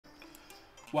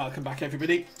Welcome back,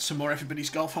 everybody. Some more Everybody's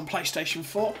Golf on PlayStation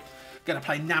 4. Going to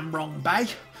play Nam Rong Bay,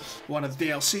 one of the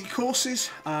DLC courses.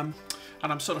 And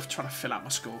I'm sort of trying to fill out my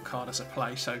scorecard as I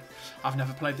play. So I've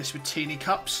never played this with teeny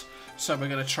cups. So we're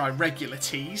going to try regular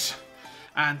tees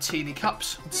and teeny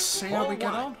cups and see how we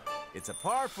get on. It's a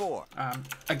par 4.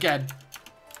 Again,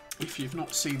 if you've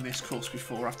not seen this course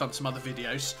before, I've done some other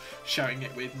videos showing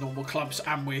it with normal clubs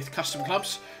and with custom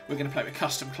clubs. We're going to play with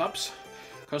custom clubs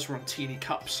because we're on teeny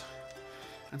cups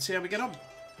and see how we get on.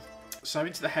 So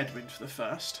into the headwind for the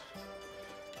first.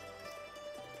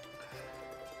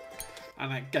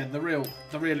 And again, the real,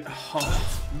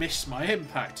 missed my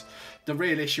impact. The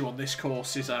real issue on this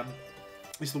course is the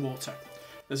water.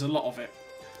 There's a lot of it,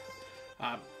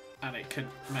 and it can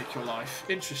make your life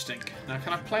interesting. Now,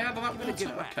 can I play out of that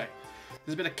water? Okay.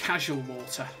 There's a bit of casual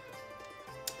water,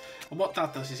 and what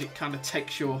that does is it kind of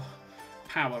takes your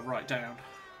power right down,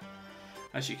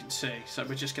 as you can see. So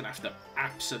we're just going to have to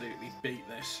absolutely beat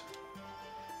this.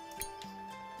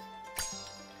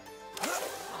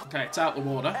 Okay, it's out the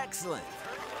water. Excellent.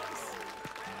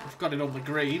 We've got it on the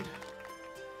green.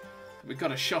 We've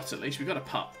got a shot at least. We've got a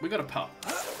putt. We've got a putt.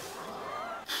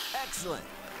 Excellent.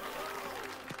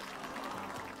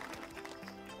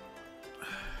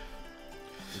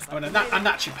 I mean, and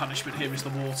that's your punishment here is the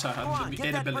water and the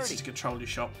inability to control your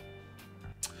shot.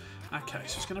 Okay,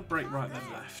 so it's going to break right then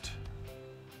left.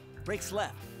 Breaks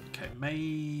left. Okay,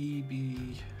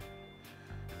 maybe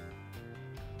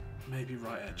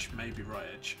right edge. Maybe right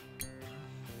edge.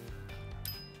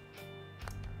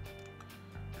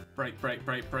 Break, break,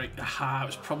 break, break. Aha, it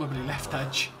was probably left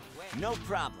edge. No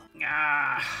problem.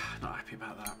 Ah, not happy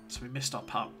about that. So we missed our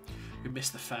putt. We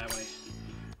missed the fairway.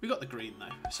 We got the green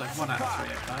though, so 1 out of 3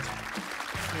 ain't bad.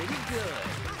 Pretty good.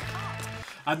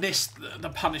 And the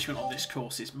punishment on this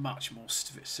course is much more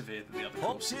severe than the other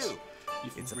courses.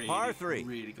 You've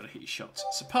really got to hit your shots.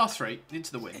 So par 3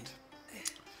 into the wind,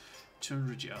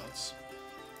 200 yards.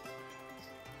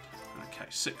 Okay,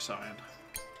 6 iron.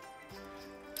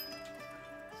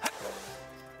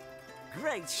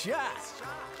 Great shot.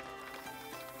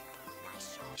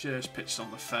 Just pitched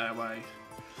on the fairway.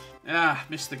 Ah,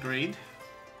 missed the green.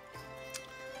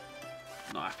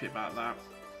 Not happy about that.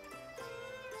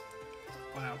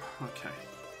 Wow, okay.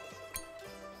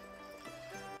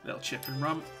 Little chip and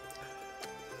run.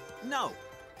 No.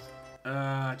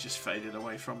 Just faded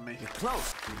away from me. You're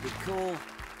close. Keep it cool.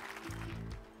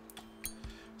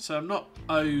 So I'm not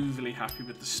overly happy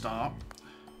with the start.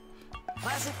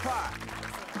 Classic par.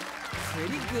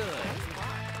 Pretty good.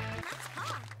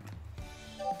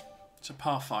 It's a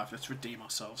par 5. Let's redeem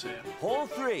ourselves here. Hole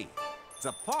 3. It's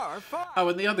a par 5. Oh,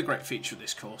 and the other great feature of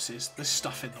this course is there's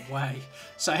stuff in the way.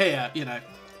 So here, you know,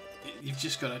 you've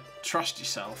just got to trust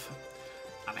yourself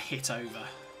and hit over.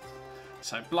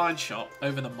 So blind shot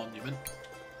over the monument.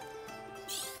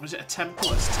 Was it a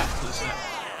temple? It's a temple, isn't it?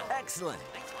 Excellent.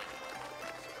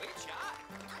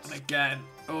 And again,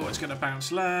 oh, it's going to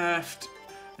bounce left.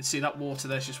 And see that water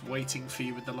there's just waiting for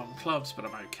you with the long clubs, but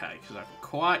I'm okay because I haven't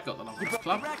quite got the longest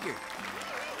club.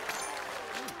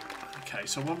 Okay,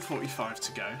 so 145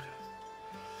 to go.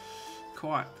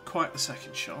 Quite the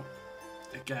second shot.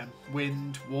 Again,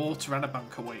 wind, water, and a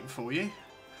bunker waiting for you.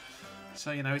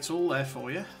 So you know it's all there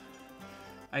for you.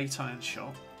 8 iron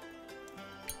shot.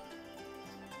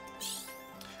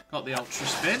 Got the ultra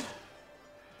spin.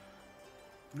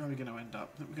 Where are we going to end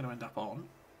up? I think we're going to end up on.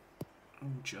 Oh,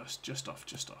 just off.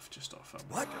 Oh,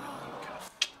 what?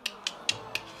 Okay.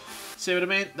 See what I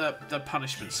mean? The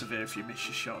punishment's severe if you miss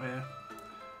your shot here.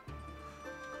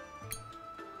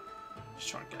 Just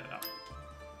try and get it up.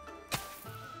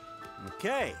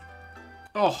 Okay.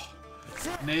 Oh,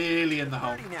 nearly in the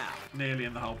hole. Nearly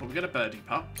in the hole, but we got a birdie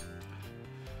putt.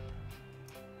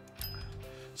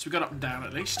 So we got up and down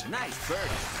at least. Nice birdie.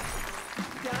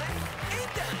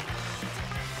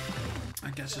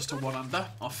 That gets us to 1 under,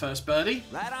 our first birdie.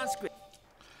 Right on script.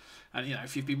 And you know,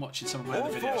 if you've been watching some of my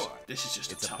other videos, this is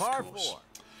just a tough course.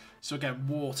 So again,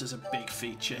 water's a big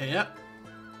feature here.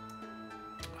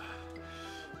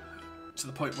 To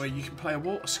the point where you can play a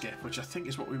water skip, which I think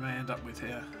is what we may end up with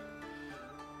here.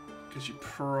 Because you're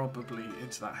probably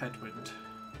into that headwind.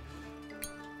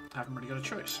 Haven't really got a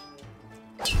choice.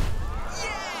 Yeah!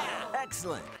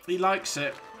 Excellent. He likes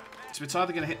it. So it's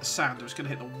either going to hit the sand or it's going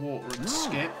to hit the water and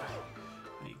skip.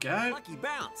 There you go. Lucky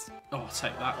bounce. Oh, I'll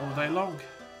take that all day long.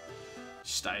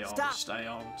 Stay on, stay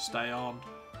on, stay on.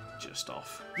 Just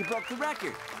off. You broke the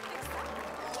record.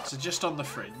 So just on the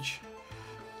fringe.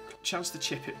 Chance to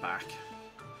chip it back.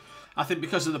 I think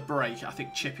because of the break, I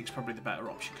think chipping's probably the better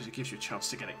option because it gives you a chance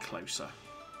to get it closer.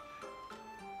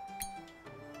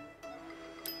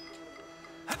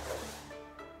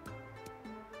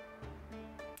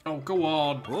 Oh, go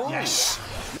on. Ooh. Yes.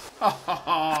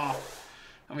 I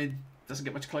mean, doesn't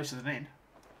get much closer than in.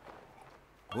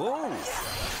 Ooh,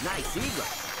 nice eagle.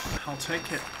 I'll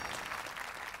take it.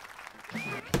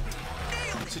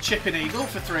 It's a chipping eagle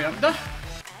for 3 under.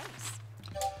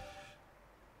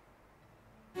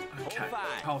 Okay,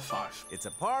 hole 5. It's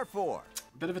a par 4.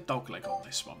 Bit of a dog leg on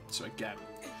this one. So again,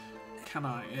 can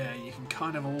I? Yeah, you can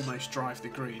kind of almost drive the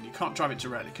green. You can't drive it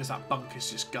directly because that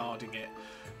bunker's just guarding it.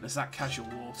 There's that casual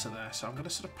water there. So I'm going to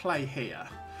sort of play here,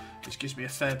 which gives me a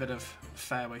fair bit of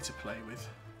fairway to play with.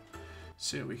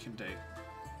 See what we can do.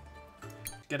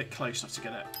 Get it close enough to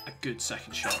get a good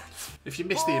second shot. If you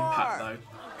miss the impact though,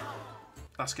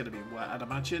 that's going to be wet, I'd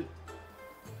imagine.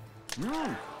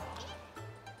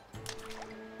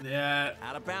 Yeah.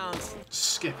 Out of bounds.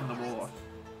 Skipping the water.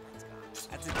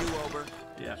 That's a do-over.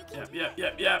 Yeah.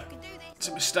 It's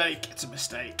a mistake. It's a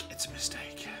mistake. It's a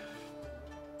mistake.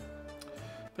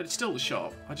 But it's still the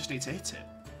shot. I just need to hit it.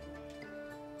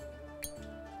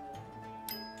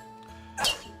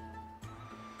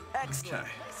 Excellent. Okay.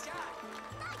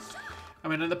 I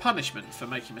mean, and the punishment for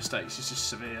making mistakes is just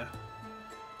severe.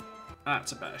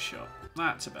 That's a better shot.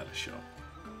 That's a better shot.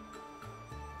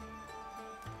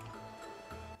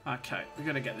 Okay, we're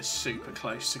going to get this super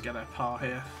close to get a par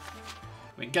here.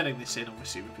 I mean, getting this in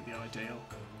obviously would be the ideal.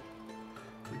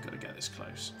 We've got to get this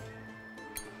close.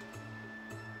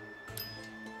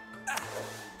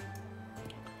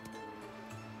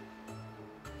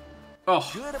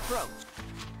 Oh, Good approach.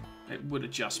 it would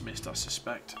have just missed, I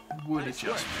suspect. Would have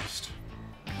just missed.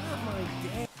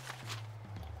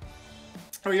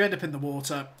 Oh, you end up in the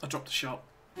water. I dropped the shot.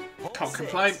 Can't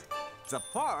complain. It's a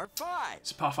par 5.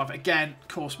 It's a par 5. Again,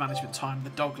 course management time. The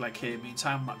dog leg here means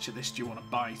how much of this do you want to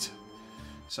bite.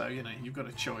 So, you know, you've got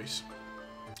a choice.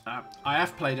 I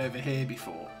have played over here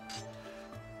before.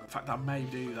 In fact, I may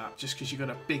do that just because you've got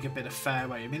a bigger bit of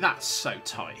fairway. I mean, that's so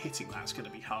tight. Hitting that's going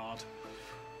to be hard.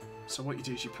 So what you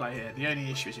do is you play here. The only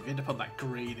issue is if you end up on that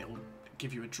green, it will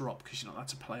give you a drop because you're not allowed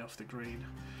to play off the green.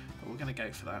 But we're going to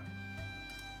go for that.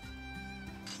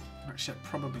 Actually, I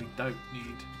probably don't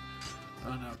need... Oh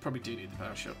no, I probably do need the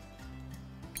power shot.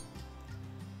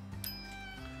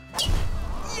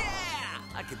 Yeah!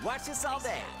 I could watch this all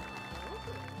day.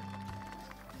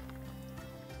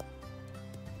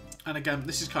 And again,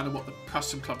 this is kind of what the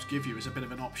custom clubs give you as a bit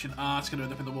of an option. Ah, it's going to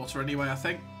end up in the water anyway, I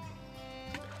think.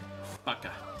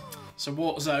 Bugger. So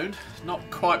water zone, not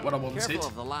quite what I wanted. Careful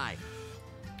of the line.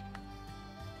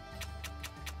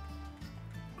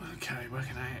 Okay, where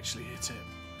can I actually hit it?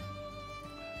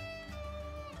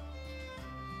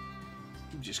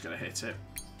 I'm just going to hit it.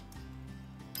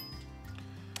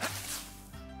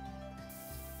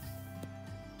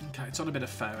 Okay, it's on a bit of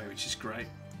fairway, which is great.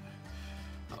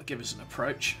 That'll give us an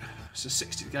approach. So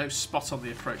 60 to go, spot on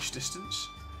the approach distance.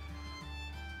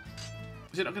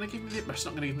 Is it not going to give me the? It's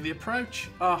not going to give me the approach.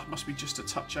 Ah, oh, must be just a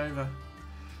touch over.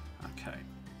 Okay.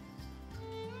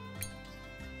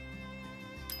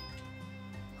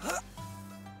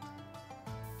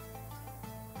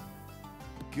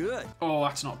 Good. Oh,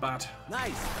 that's not bad.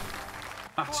 Nice.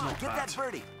 That's not Get bad. that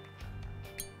birdie.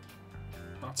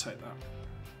 I'll take that.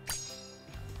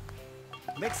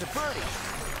 Makes a birdie.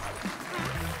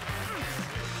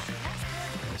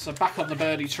 So back on the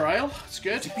birdie trail. It's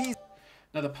good.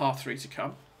 Another par 3 to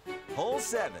come. Hole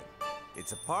 7.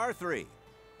 It's a par 3.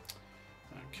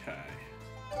 Okay.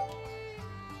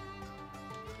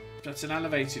 That's an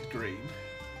elevated green.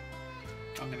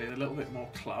 I'm going to need a little bit more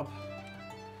club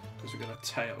because we've got a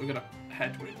tail. We've got a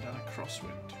headwind and a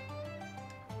crosswind.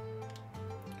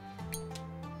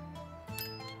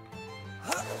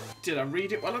 Did I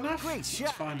read it well enough? Great shot.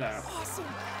 Let's find out. Awesome.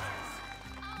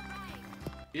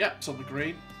 Yep, it's on the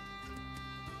green.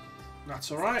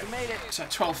 That's all right. You made it. So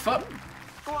 12 foot.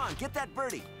 Go on, get that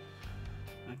birdie.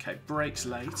 Okay, breaks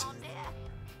late.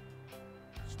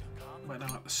 Went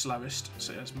out the slowest,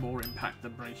 so it has more impact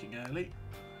than breaking early.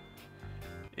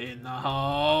 In the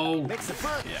hole. Makes a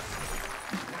birdie. Yeah.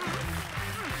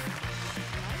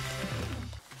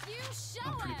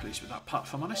 I'm pretty pleased with that putt,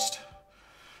 if I'm honest.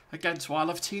 Again, that's why I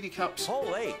love teeny cups.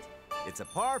 Hole 8. It's a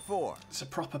par 4. It's a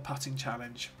proper putting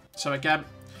challenge. So again,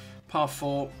 par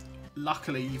 4.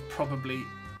 Luckily, you've probably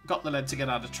got the lead to get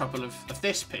out of trouble of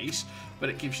this piece, but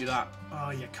it gives you that,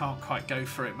 oh, you can't quite go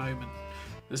for it moment.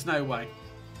 There's no way.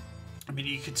 I mean,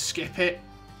 you could skip it.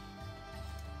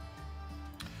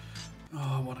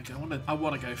 Oh, I want to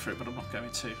go for it, but I'm not going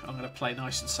to. I'm going to play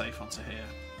nice and safe onto here.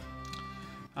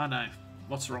 I know.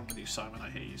 What's wrong with you, Simon? I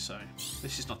hear you. So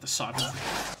this is not the Simon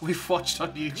we've watched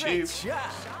on YouTube. Great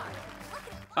shot.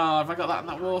 Oh, have I got that in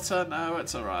that water? No,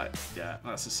 it's all right. Yeah,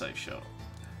 that's a safe shot.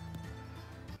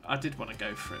 I did want to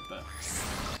go for it, but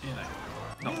you know,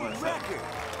 not New worth it. record.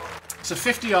 So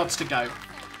 50 yards to go.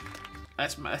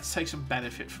 Let's take some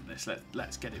benefit from this.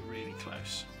 Let's get it really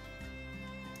close.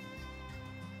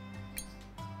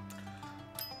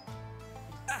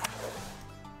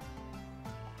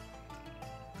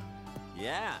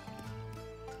 Yeah.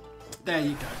 There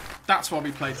you go. That's why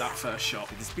we played that first shot.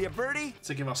 Could this be a birdie?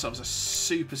 To give ourselves a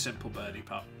super simple birdie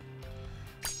putt.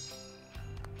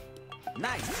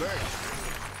 Nice birdie.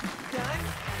 Done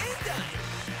and done.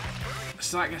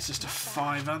 So that gets us to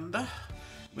 5 under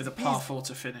with a par 4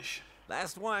 to finish.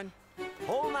 Last one.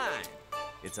 Hole 9.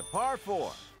 It's a par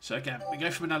 4. So again, we go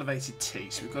from an elevated tee,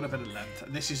 so we've got a bit of length.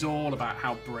 And this is all about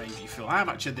how brave you feel. How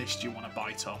much of this do you want to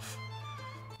bite off?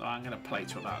 So I'm going to play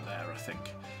to about there, I think.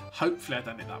 Hopefully I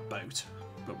don't hit that boat,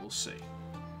 but we'll see.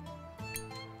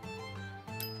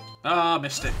 Ah,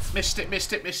 missed it. Missed it,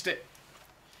 missed it, missed it.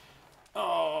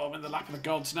 Oh, I'm in the lap of the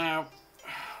gods now.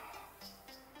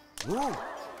 Ooh.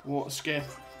 Water skip.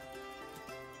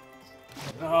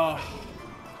 Oh,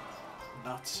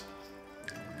 nuts.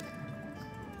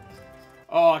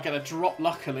 Oh, I get a drop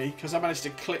luckily because I managed to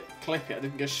clip it. I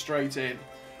didn't go straight in.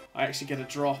 I actually get a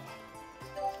drop.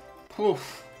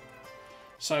 Poof.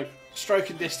 So, stroke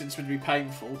and distance would be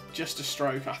painful. Just a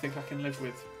stroke, I think I can live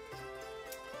with.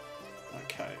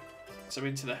 Okay, so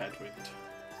into the headwind.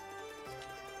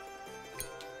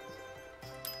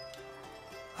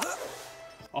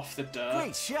 Off the dirt.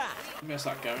 Great shot. Where's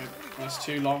that going? That's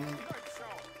too long.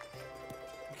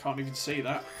 I can't even see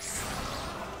that.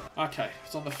 Okay,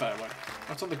 it's on the fairway.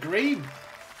 It's on the green.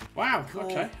 Wow,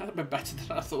 okay. That'd been better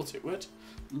than I thought it would.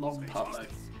 Long putt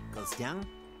though. Goes down.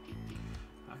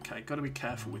 Okay, got to be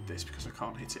careful with this because I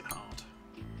can't hit it hard.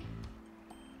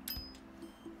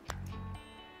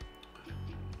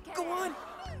 Go on.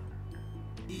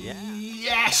 Yeah.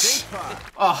 Yes! Great par.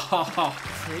 Oh,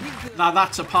 Pretty good. now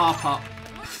that's a par putt.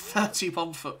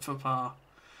 31 foot for par.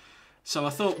 So I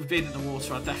thought with being in the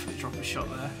water, I'd definitely drop a shot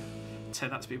there. Turn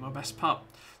that to be my best putt.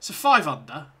 So 5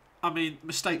 under. I mean,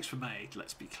 mistakes were made,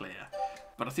 let's be clear.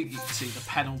 But I think you can see the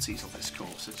penalties on this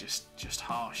course are just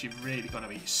harsh. You've really got to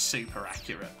be super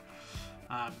accurate.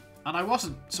 And I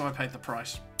wasn't, so I paid the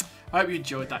price. I hope you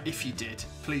enjoyed that. If you did,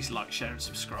 please like, share and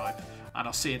subscribe. And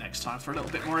I'll see you next time for a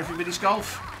little bit more Everybody's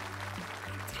Golf.